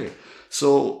away.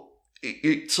 So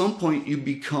at some point you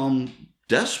become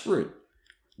desperate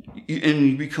and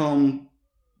you become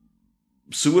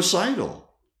suicidal.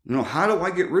 How do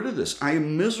I get rid of this? I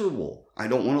am miserable. I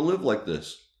don't want to live like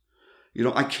this.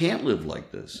 I can't live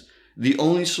like this. The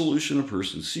only solution a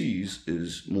person sees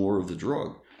is more of the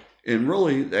drug. And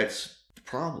really, that's the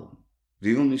problem.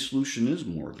 The only solution is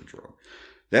more of the drug.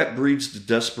 That breeds the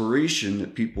desperation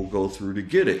that people go through to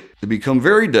get it. They become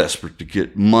very desperate to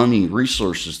get money,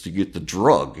 resources to get the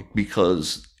drug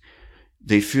because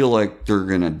they feel like they're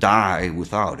going to die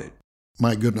without it.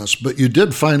 My goodness. But you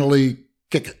did finally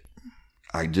kick it.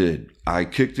 I did. I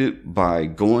kicked it by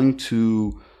going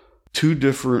to 2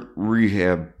 different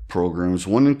rehab programs,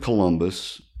 one in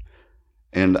Columbus,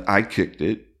 and I kicked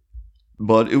it,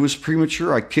 but it was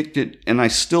premature. I kicked it, and I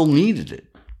still needed it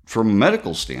from a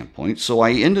medical standpoint, so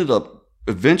I ended up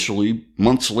eventually,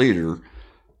 months later,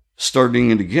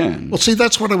 starting it again. Well, see,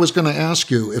 that's what I was going to ask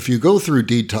you. If you go through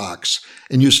detox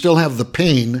and you still have the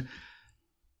pain,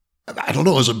 I don't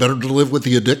know, is it better to live with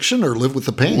the addiction or live with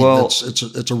the pain? Well,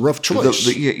 it's a rough choice.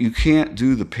 You can't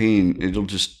do the pain. It'll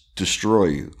just destroy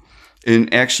you.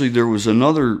 And actually, there was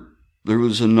another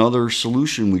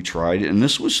solution we tried, and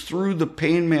this was through the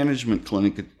pain management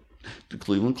clinic at the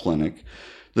Cleveland Clinic.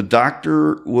 The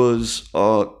doctor was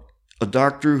a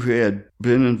doctor who had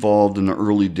been involved in the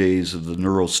early days of the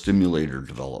neurostimulator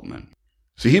development.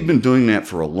 So he'd been doing that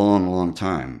for a long, long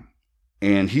time.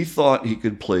 And he thought he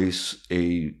could place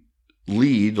a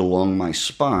lead along my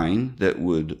spine that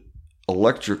would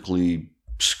electrically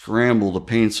scramble the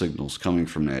pain signals coming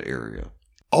from that area.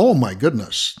 Oh, my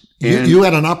goodness. You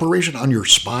had an operation on your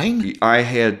spine? I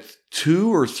had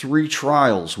 2 or 3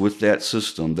 trials with that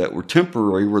system that were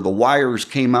temporary, where the wires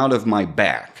came out of my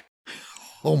back.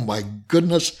 Oh, my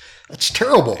goodness. That's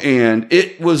terrible. And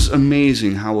it was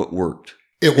amazing how it worked.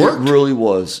 It worked? It really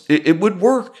was. It would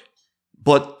work.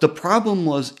 But the problem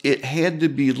was it had to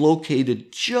be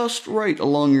located just right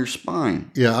along your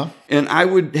spine. Yeah. And I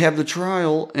would have the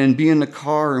trial and be in the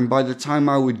car, and by the time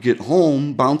I would get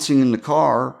home, bouncing in the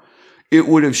car, it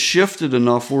would have shifted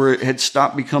enough where it had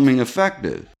stopped becoming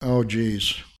effective. Oh,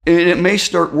 geez. And it may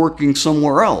start working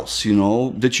somewhere else,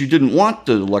 that you didn't want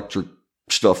the electric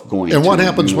stuff going. And what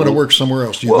happens when it works somewhere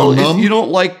else? Do you go numb? If you don't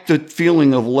like the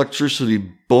feeling of electricity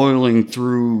boiling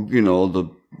through,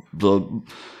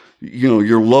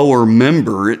 your lower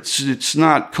member, it's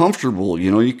not comfortable.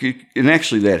 And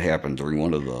actually that happened during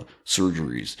one of the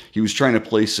surgeries. He was trying to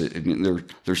place it, and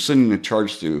they're sending the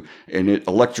charge through, and it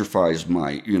electrifies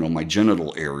my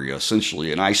genital area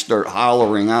essentially, and I start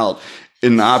hollering out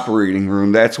in the operating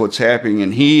room. That's what's happening,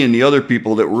 and he and the other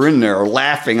people that were in there are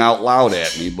laughing out loud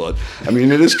at me. But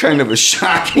it is kind of a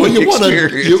shocking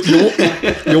experience.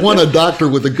 You want a doctor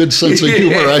with a good sense of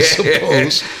humor, I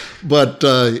suppose. But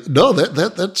no,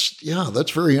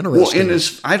 that's very interesting. Well,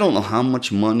 and I don't know how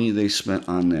much money they spent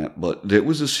on that, but it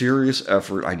was a serious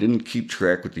effort. I didn't keep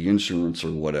track with the insurance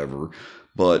or whatever,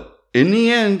 but in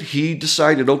the end, he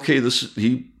decided, okay,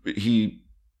 he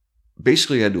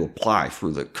basically had to apply for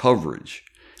the coverage,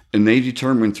 and they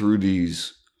determined through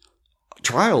these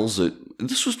trials that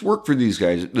this was work for these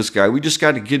guys. This guy, we just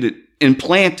got to get it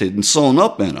implanted and sewn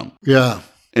up in him. Yeah,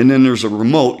 and then there's a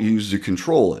remote used to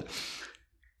control it.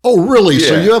 Oh, really? Yeah.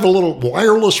 So you have a little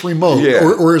wireless remote, yeah.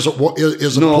 or is it plugged into your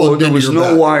back? No, there was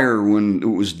no wire when it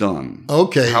was done.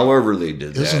 Okay. However they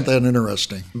did that. Isn't that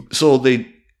interesting? So they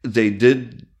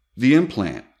did the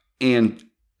implant, and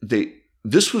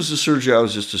this was the surgery I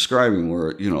was just describing,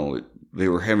 where they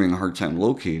were having a hard time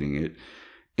locating it,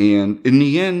 and in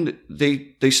the end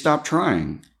they stopped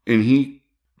trying, and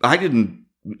I didn't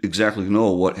exactly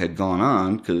know what had gone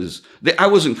on because I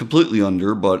wasn't completely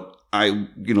under, but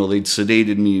they'd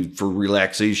sedated me for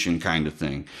relaxation kind of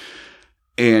thing.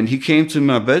 And he came to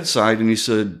my bedside and he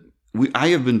said, I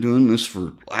have been doing this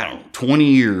for, 20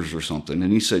 years or something.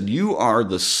 And he said, you are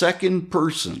the second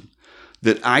person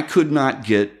that I could not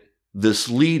get this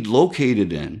lead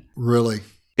located in. Really?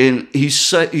 And he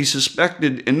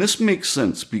suspected, and this makes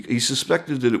sense, he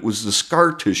suspected that it was the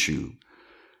scar tissue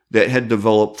that had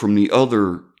developed from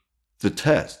the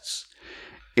tests.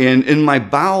 And in my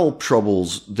bowel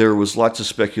troubles, there was lots of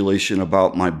speculation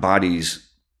about my body's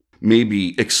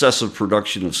maybe excessive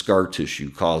production of scar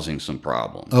tissue causing some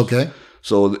problems. Okay.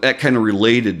 So that kind of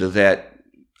related to that.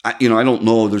 I don't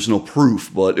know. There's no proof,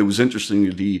 but it was interesting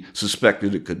that he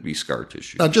suspected it could be scar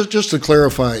tissue. Now, just to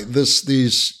clarify,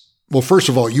 well, first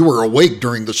of all, you were awake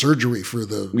during the surgery for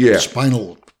the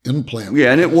spinal implant.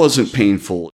 Yeah, and it wasn't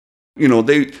painful.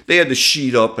 They had the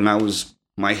sheet up, and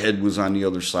my head was on the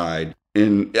other side,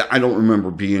 and I don't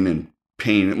remember being in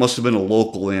pain. It must have been a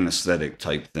local anesthetic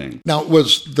type thing. Now,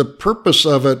 was the purpose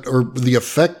of it or the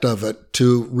effect of it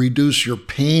to reduce your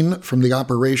pain from the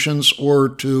operations or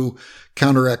to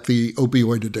counteract the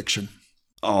opioid addiction?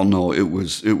 Oh no, it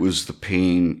was the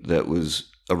pain that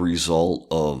was a result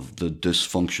of the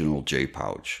dysfunctional J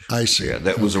pouch. I see. Yeah,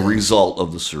 that was a result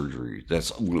of the surgery.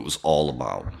 That's what it was all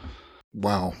about.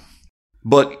 Wow.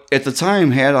 But at the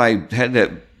time, had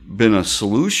that been a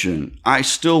solution, I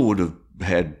still would have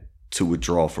had to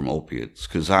withdraw from opiates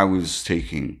because I was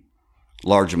taking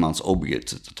large amounts of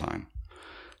opiates at the time.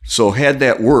 So had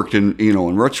that worked, and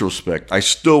in retrospect, I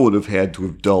still would have had to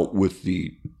have dealt with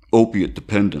the opiate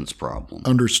dependence problem.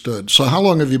 Understood. So how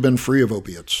long have you been free of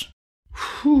opiates?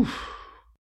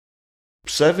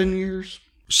 7 years.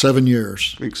 7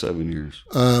 years. I think 7 years.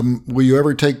 Will you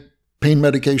ever take pain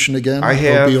medication again? I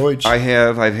have. Opioids? I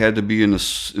have. I've had to be in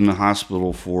the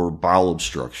hospital for bowel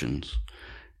obstructions,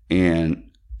 and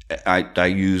I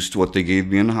used what they gave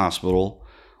me in the hospital,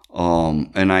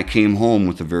 and I came home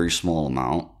with a very small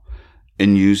amount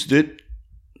and used it.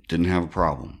 Didn't have a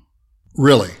problem.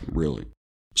 Really? Really.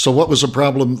 So what was the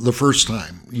problem the first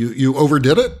time? You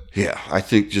overdid it? Yeah, I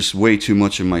think just way too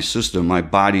much in my system. My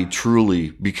body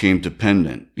truly became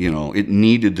dependent. It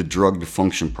needed the drug to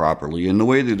function properly. And the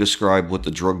way they describe what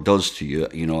the drug does to you,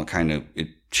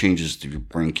 it changes your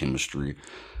brain chemistry.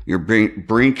 Your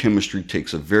brain chemistry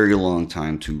takes a very long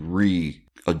time to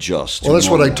readjust. Well, that's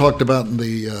what I talked about in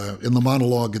the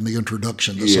monologue in the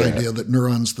introduction, this idea that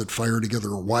neurons that fire together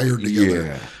are wired together.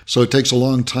 Yeah. So it takes a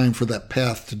long time for that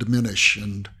path to diminish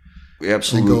and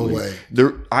go away.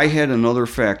 I had another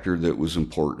factor that was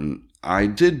important. I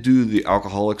did do the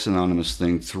Alcoholics Anonymous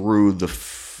thing through the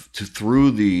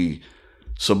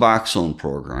Suboxone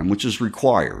program, which is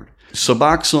required.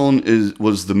 Suboxone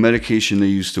was the medication they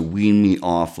used to wean me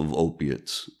off of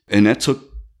opiates. And that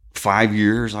took 5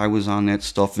 years. I was on that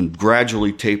stuff and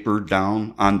gradually tapered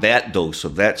down on that dose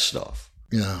of that stuff.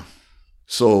 Yeah.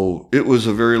 So it was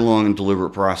a very long and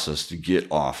deliberate process to get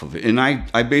off of it. And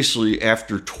I basically,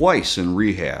 after twice in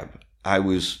rehab, I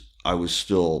was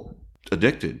still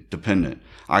addicted, dependent.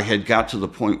 I had got to the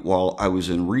point while I was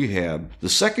in rehab the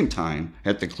second time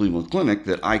at the Cleveland Clinic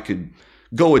that I could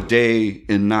go a day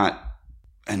and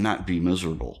not be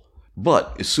miserable.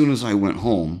 But as soon as I went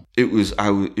home, it was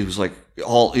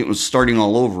starting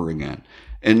all over again.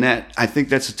 And I think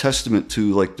that's a testament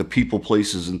to like the people,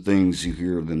 places, and things you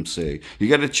hear them say. You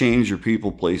got to change your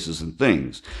people, places, and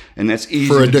things. And that's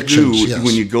easy to do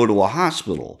when you go to a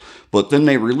hospital. But then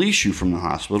they release you from the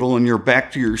hospital and you're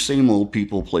back to your same old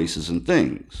people, places, and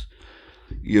things.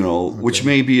 Which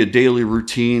may be a daily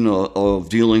routine of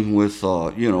dealing with,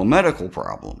 medical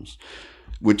problems,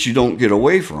 which you don't get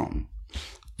away from.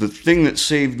 The thing that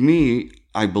saved me,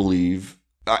 I believe,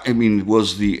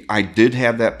 was I did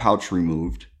have that pouch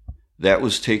removed. That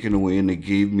was taken away, and they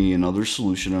gave me another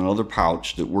solution, another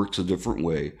pouch that works a different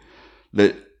way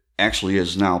that actually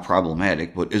is now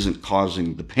problematic, but isn't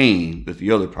causing the pain that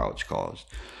the other pouch caused.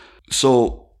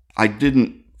 So I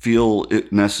didn't feel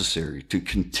it necessary to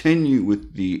continue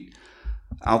with the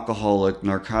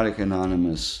Narcotic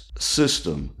Anonymous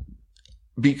system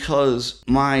because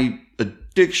my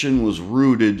addiction was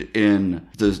rooted in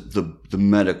the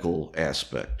medical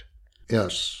aspect.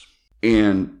 Yes.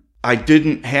 And I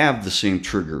didn't have the same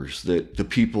triggers that the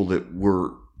people that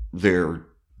were there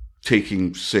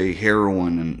taking, say,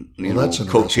 heroin and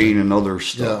cocaine and other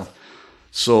stuff. Yeah.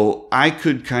 So I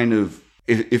could kind of,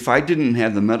 if I didn't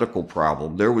have the medical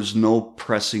problem, there was no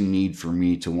pressing need for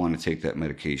me to want to take that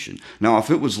medication. Now, if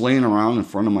it was laying around in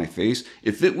front of my face,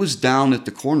 if it was down at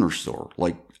the corner store,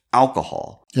 like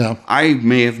alcohol, I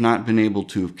may have not been able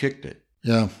to have kicked it.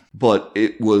 Yeah. But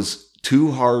it was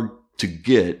too hard to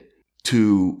get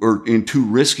and too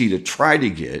risky to try to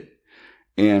get.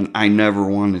 And I never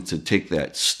wanted to take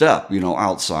that step,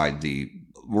 outside the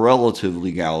relative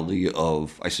legality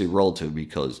of, I say relative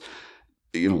because,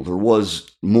 there was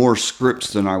more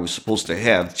scripts than I was supposed to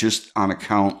have just on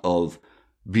account of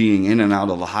being in and out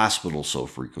of the hospital so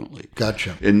frequently.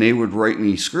 Gotcha. And they would write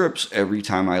me scripts every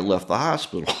time I left the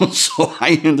hospital. So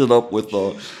I ended up with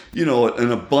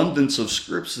an abundance of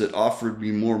scripts that offered me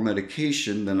more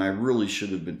medication than I really should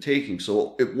have been taking.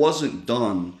 So it wasn't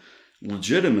done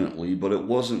legitimately, but it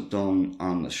wasn't done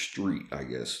on the street, I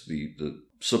guess, the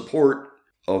support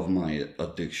of my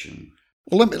addiction.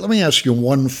 Well, let me ask you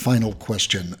one final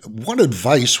question. What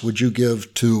advice would you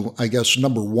give to, I guess,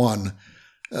 number one,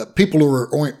 people who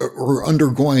are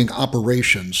undergoing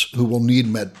operations who will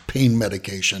need pain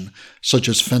medication, such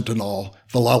as fentanyl,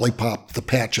 the lollipop, the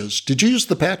patches? Did you use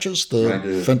the patches,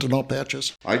 the fentanyl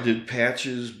patches? I did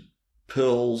patches,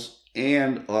 pills,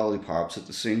 and lollipops at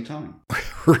the same time.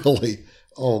 Really?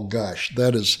 Oh, gosh.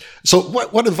 That is... So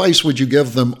what advice would you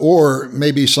give them, or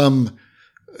maybe some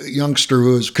youngster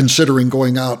who is considering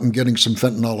going out and getting some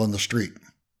fentanyl on the street?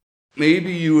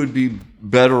 Maybe you would be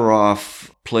better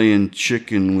off playing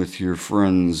chicken with your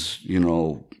friends,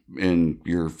 in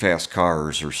your fast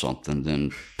cars or something,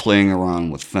 than playing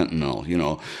around with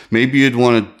fentanyl. Maybe you'd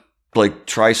want to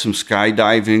try some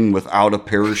skydiving without a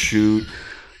parachute,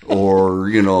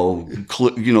 or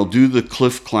do the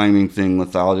cliff climbing thing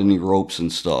without any ropes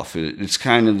and stuff. It's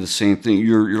kind of the same thing.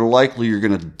 You're likely you're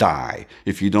going to die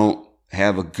if you don't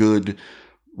have a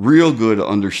real good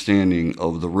understanding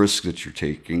of the risk that you're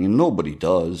taking, and nobody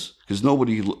does, because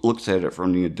nobody looks at it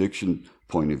from the addiction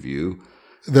point of view.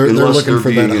 They're looking for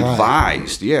being that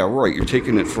advised. Yeah, right. You're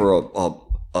taking it for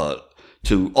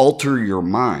to alter your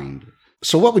mind.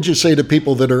 So what would you say to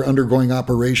people that are undergoing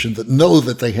operation that know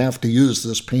that they have to use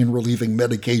this pain-relieving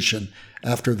medication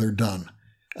after they're done?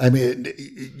 I mean,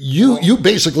 you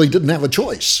basically didn't have a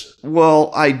choice.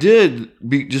 Well, I did,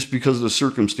 just because of the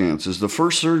circumstances. The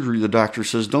first surgery, the doctor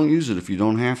says, don't use it if you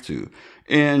don't have to.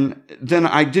 And then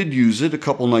I did use it a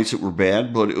couple nights that were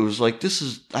bad, but it was like,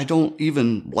 I don't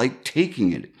even like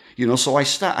taking it. So I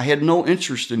stopped. I had no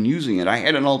interest in using it. I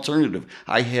had an alternative.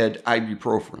 I had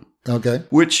ibuprofen. Okay.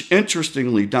 Which,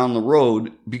 interestingly, down the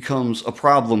road becomes a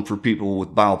problem for people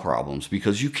with bowel problems,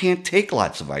 because you can't take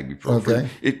lots of ibuprofen. Okay.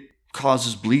 It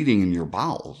causes bleeding in your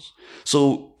bowels.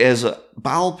 So as a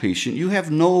bowel patient, you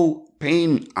have no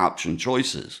pain option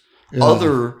choices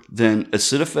other than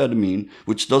acetaminophen,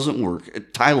 which doesn't work,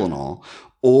 Tylenol,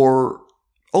 or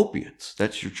opiates.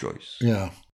 That's your choice. Yeah.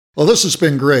 Well, this has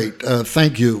been great.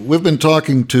 Thank you. We've been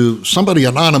talking to somebody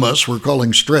anonymous we're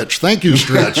calling Stretch. Thank you,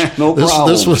 Stretch. No problem.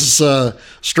 This was,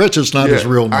 Stretch is not his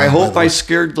real name. I hope I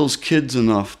scared those kids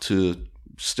enough to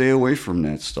stay away from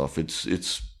that stuff.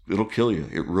 It'll kill you.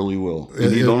 It really will.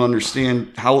 And you don't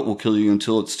understand how it will kill you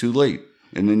until it's too late.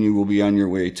 And then you will be on your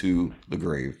way to the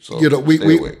grave. So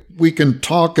we can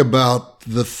talk about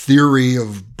the theory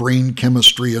of brain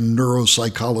chemistry and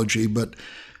neuropsychology, but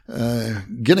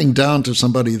getting down to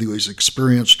somebody who has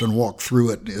experienced and walked through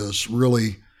it is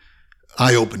really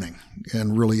eye-opening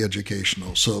and really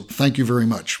educational. So thank you very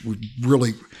much. We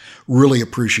really, really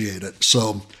appreciate it.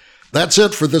 So that's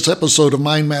it for this episode of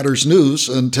Mind Matters News.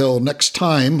 Until next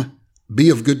time, be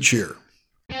of good cheer.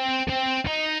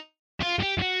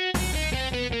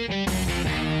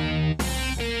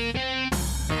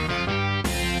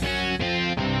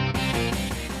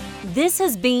 This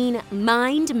has been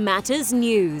Mind Matters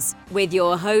News with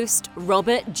your host,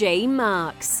 Robert J.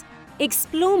 Marks.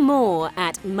 Explore more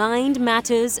at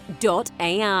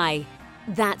mindmatters.ai.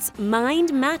 That's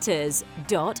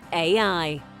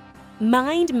mindmatters.ai.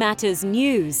 Mind Matters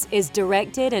News is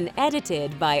directed and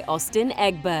edited by Austin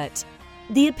Egbert.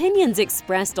 The opinions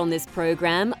expressed on this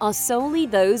program are solely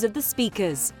those of the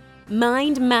speakers.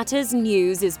 Mind Matters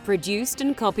News is produced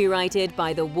and copyrighted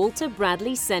by the Walter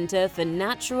Bradley Center for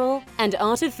Natural and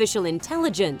Artificial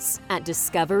Intelligence at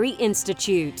Discovery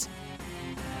Institute.